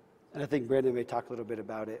 And I think Brandon may talk a little bit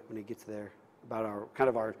about it when he gets there, about our kind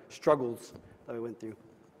of our struggles that we went through.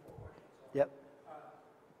 Yep.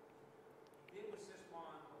 Did with Sysmon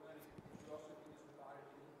for Linux, did you also do this with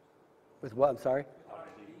IoT? With what? I'm sorry? With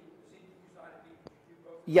IoT? You see, you use IoT, did you do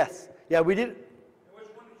both? Yes. Yeah, we did. And which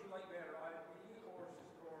one did you like better, IoT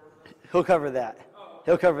or He'll cover that.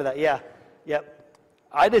 He'll cover that. Yeah. Yep.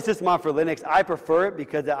 I did Sysmon for Linux. I prefer it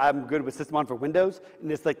because I'm good with Sysmon for Windows,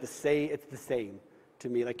 and it's like the same. It's the same to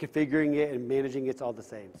me. Like configuring it and managing it's all the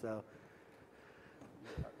same. So.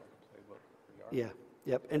 Yeah.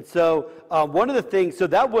 Yep. And so one of the things. So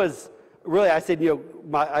that was really. I said,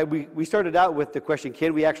 we started out with the question: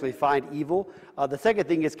 can we actually find evil? The second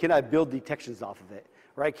thing is, can I build detections off of it?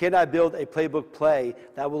 Right? Can I build a playbook play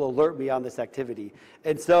that will alert me on this activity?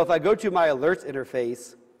 And so if I go to my alerts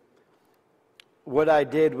interface, what I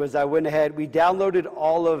did was I went ahead, we downloaded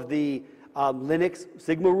all of the Linux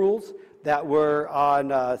Sigma rules that were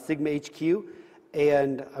on Sigma HQ,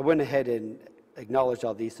 and I went ahead and acknowledged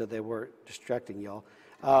all these so they weren't distracting y'all.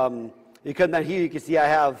 You come down here, you can see I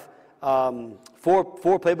have four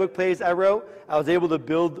playbook plays I wrote. I was able to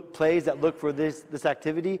build plays that look for this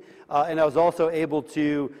activity, and I was also able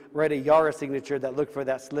to write a Yara signature that looked for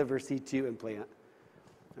that sliver C2 implant.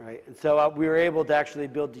 All right, and so we were able to actually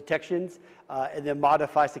build detections and then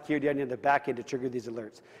modify security on the back end to trigger these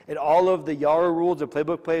alerts. And all of the Yara rules and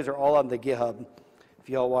playbook plays are all on the GitHub if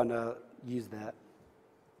y'all want to use that.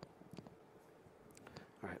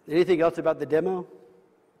 All right, anything else about the demo?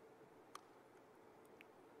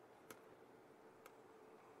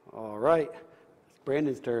 All right, it's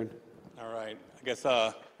Brandon's turn. All right, I guess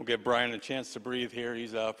we'll give Bryant a chance to breathe here.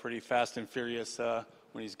 He's pretty fast and furious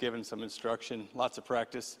when he's given some instruction, lots of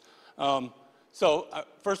practice. So I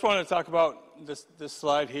first wanted to talk about this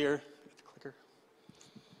slide here. Get the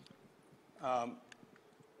clicker.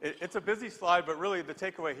 It's a busy slide, but really the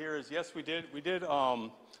takeaway here is, yes, we did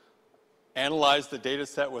analyze the data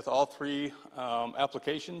set with all three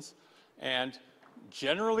applications, and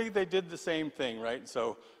generally they did the same thing, right?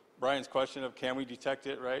 So Brian's question of can we detect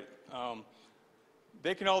it, right?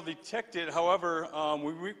 They can all detect it. However,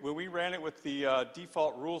 when we ran it with the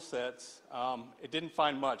default rule sets, it didn't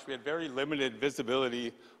find much. We had very limited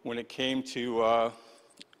visibility when it came to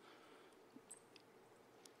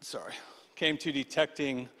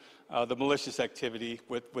detecting the malicious activity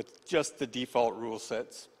with just the default rule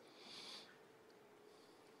sets.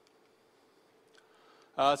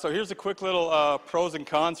 So here's a quick little pros and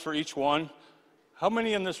cons for each one. How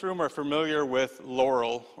many in this room are familiar with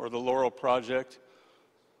Laurel or the Laurel project?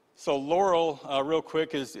 So Laurel, real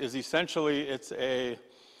quick, is essentially it's an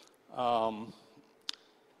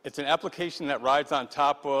application that rides on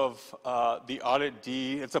top of the Audit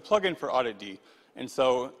D. It's a plugin for Audit D, and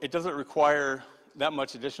so it doesn't require that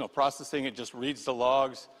much additional processing. It just reads the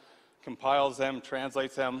logs, compiles them,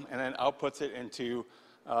 translates them, and then outputs it into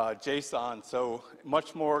JSON. So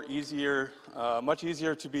much easier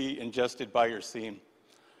to be ingested by your SIEM.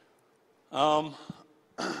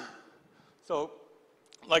 So,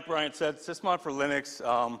 like Bryant said, Sysmon for Linux,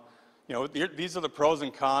 these are the pros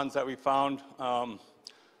and cons that we found.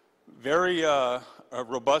 Very a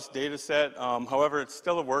robust data set. However, it's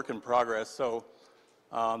still a work in progress. So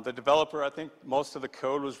the developer, I think most of the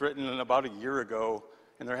code was written in about a year ago,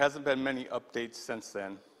 and there hasn't been many updates since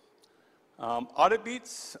then. Audit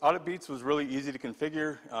Beats was really easy to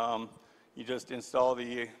configure. You just install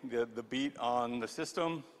the beat on the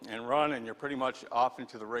system and run, and you're pretty much off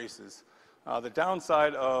into the races. The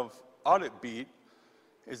downside of Audit Beat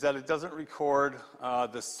is that it doesn't record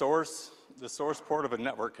the source port of a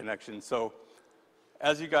network connection. So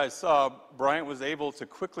as you guys saw, Bryant was able to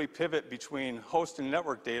quickly pivot between host and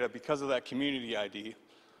network data because of that community ID.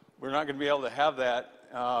 We're not going to be able to have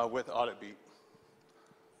that with Audit Beat.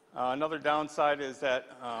 Another downside is that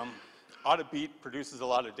Audit Beat produces a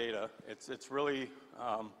lot of data. It's really,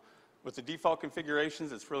 with the default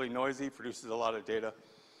configurations, it's really noisy, produces a lot of data.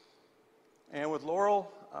 And with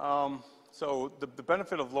Laurel, so the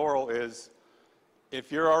benefit of Laurel is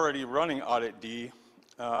if you're already running Audit D,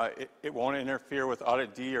 it won't interfere with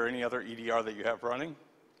Audit D or any other EDR that you have running.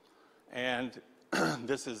 And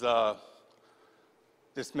this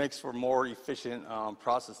makes for more efficient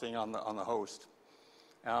processing on the host.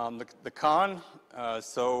 The con,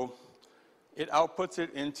 so it outputs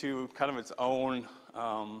it into kind of its own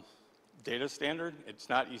data standard. It's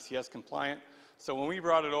not ECS compliant. So when we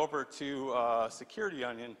brought it over to Security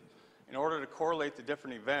Onion, in order to correlate the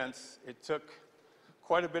different events, it took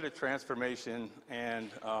quite a bit of transformation and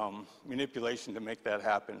manipulation to make that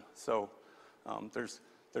happen. So there's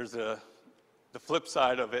the flip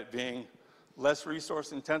side of it being less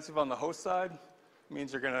resource intensive on the host side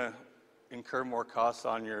means you're going to incur more costs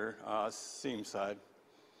on your SIEM side.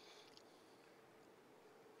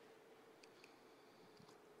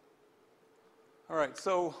 All right,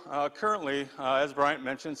 so currently, as Bryant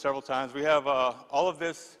mentioned several times, we have all of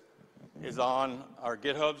this is on our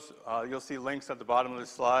GitHubs. You'll see links at the bottom of this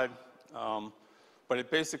slide. But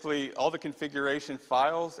it basically, all the configuration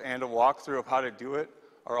files and a walkthrough of how to do it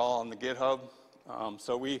are all on the GitHub.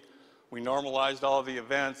 So we normalized all of the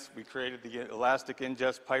events. We created the elastic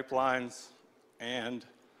ingest pipelines and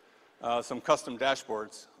some custom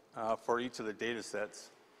dashboards for each of the data sets.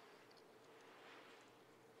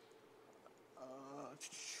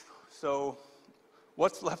 So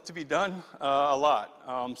what's left to be done? A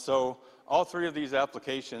lot. So all three of these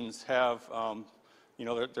applications have, you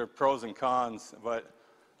know, their pros and cons, but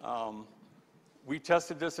we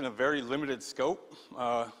tested this in a very limited scope,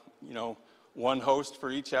 you know, one host for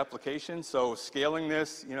each application. So scaling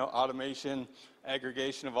this, you know, automation,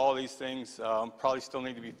 aggregation of all these things probably still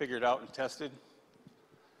need to be figured out and tested.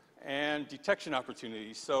 And detection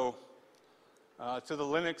opportunities. So to the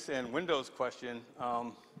Linux and Windows question,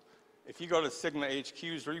 if you go to Sigma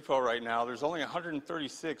HQ's repo right now, there's only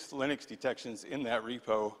 136 Linux detections in that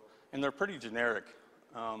repo, and they're pretty generic.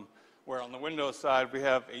 Where on the Windows side, we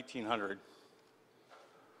have 1,800.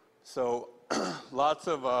 So lots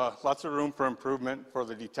of room for improvement for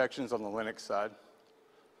the detections on the Linux side.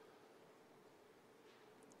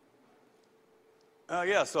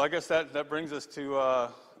 Yeah, so I guess that brings us to,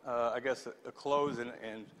 I guess, a close.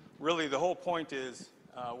 And really, the whole point is,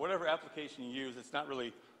 whatever application you use, it's not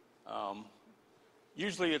really,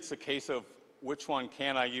 usually it's a case of which one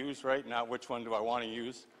can I use, right? Not which one do I want to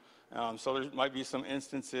use. So there might be some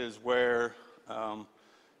instances where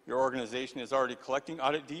your organization is already collecting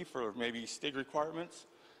audit D for maybe STIG requirements,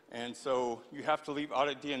 and so you have to leave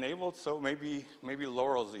audit D enabled. So maybe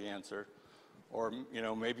Laurel's the answer, or you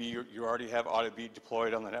know, maybe you already have audit B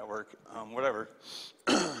deployed on the network, whatever,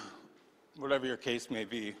 whatever your case may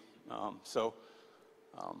be.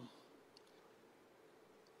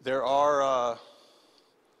 There are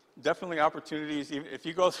definitely opportunities. If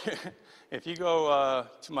you go to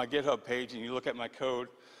my GitHub page and you look at my code,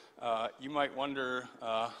 you might wonder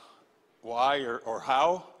why or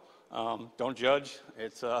how. Don't judge.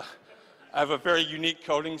 It's I have a very unique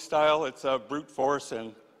coding style. It's brute force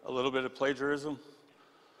and a little bit of plagiarism.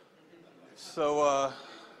 So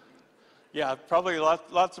yeah, probably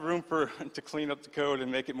lots of room to clean up the code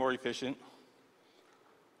and make it more efficient.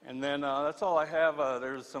 And then that's all I have.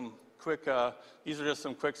 There's some quick, these are just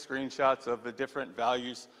some quick screenshots of the different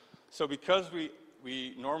values. So because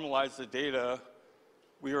we normalized the data,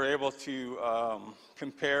 we were able to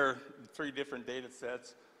compare 3 different data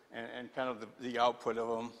sets and kind of the output of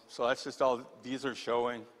them. So that's just all these are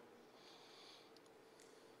showing.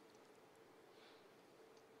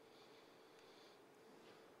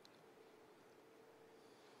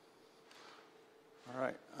 All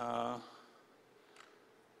right.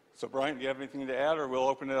 So Bryant, do you have anything to add, or we'll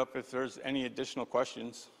open it up if there's any additional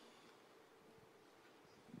questions?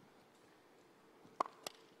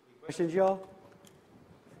 Questions, y'all?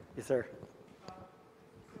 Yes, sir.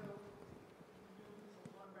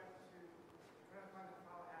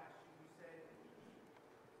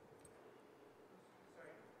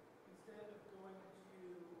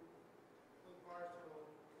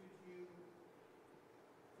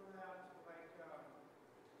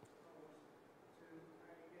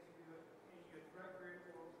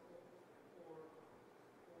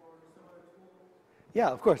 Yeah,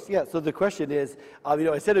 of course. Yeah. So the question is, you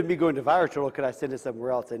know, instead of me going to VirusTotal, could I send it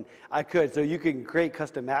somewhere else? And I could. So you can create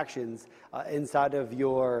custom actions inside of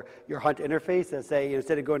your Hunt interface that say, you know,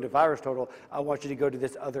 instead of going to VirusTotal, I want you to go to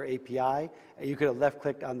this other API, and you could have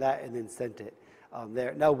left-clicked on that and then sent it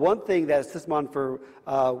there. Now, one thing that Sysmon for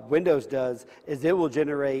Windows does is it will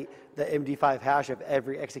generate the MD5 hash of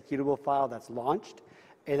every executable file that's launched.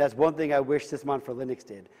 And that's one thing I wish Sysmon for Linux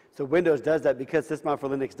did. So Windows does that because Sysmon for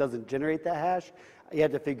Linux doesn't generate that hash. You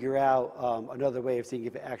have to figure out another way of seeing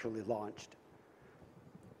if it actually launched.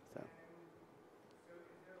 So is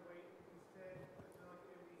there a way instead of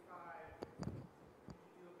MD5,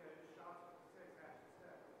 you look at a SHA-6 hash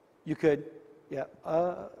instead? You could, yeah.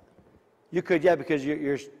 You could, yeah, because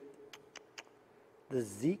you're the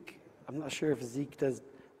Zeek. I'm not sure if Zeek does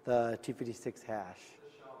the 256 hash.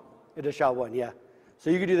 It does SHA-1, yeah. So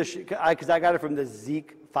you could do the, because I got it from the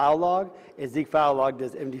Zeek file log, and Zeek file log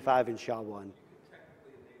does MD5 and SHA-1.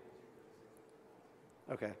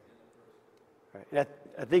 Okay. All right. And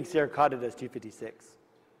I think Sericata does 256.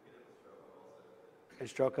 And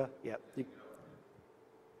Stroka? Yep.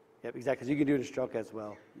 Yep, exactly. Because you can do it in Stroka as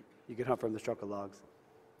well. You can hunt from the Stroka logs.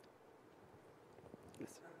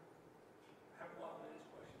 Yes. I have a lot of these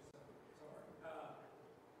questions, so sorry.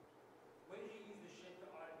 When did you use the shape to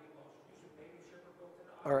audit the motion? Use a baby shipper built in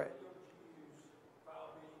All right. or did you use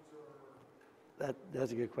file reads or?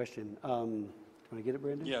 That's a good question. Want to get it,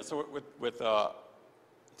 Brandon? Yeah, so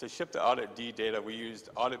to ship the audit D data, we used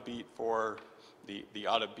audit beat for the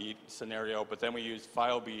audit beat scenario, but then we used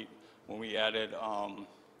file beat when we added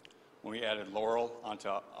Laurel onto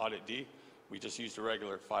audit D. We just used a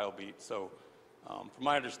regular file beat. So from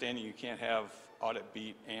my understanding, you can't have audit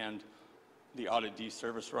beat and the audit D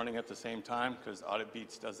service running at the same time because audit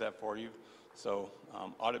beats does that for you. So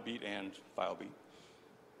audit beat and file beat.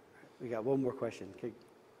 We got one more question. Okay.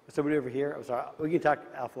 Somebody over here? I'm sorry. We can talk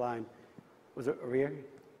offline. Was it over here?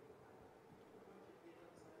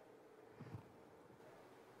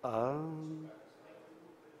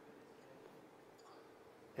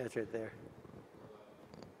 Yeah, it's right there.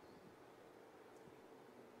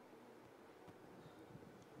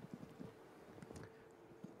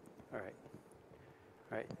 All right.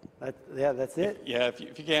 All right. Yeah, that's it. Yeah, if you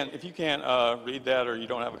can't read that or you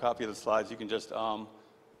don't have a copy of the slides, you can just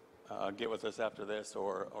get with us after this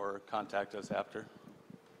or contact us after.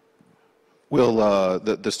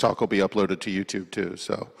 This talk will be uploaded to YouTube too,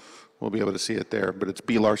 so we'll be able to see it there. But it's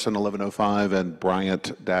B. Larson 1105 and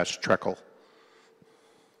Bryant-Treacle.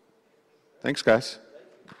 Thanks, guys.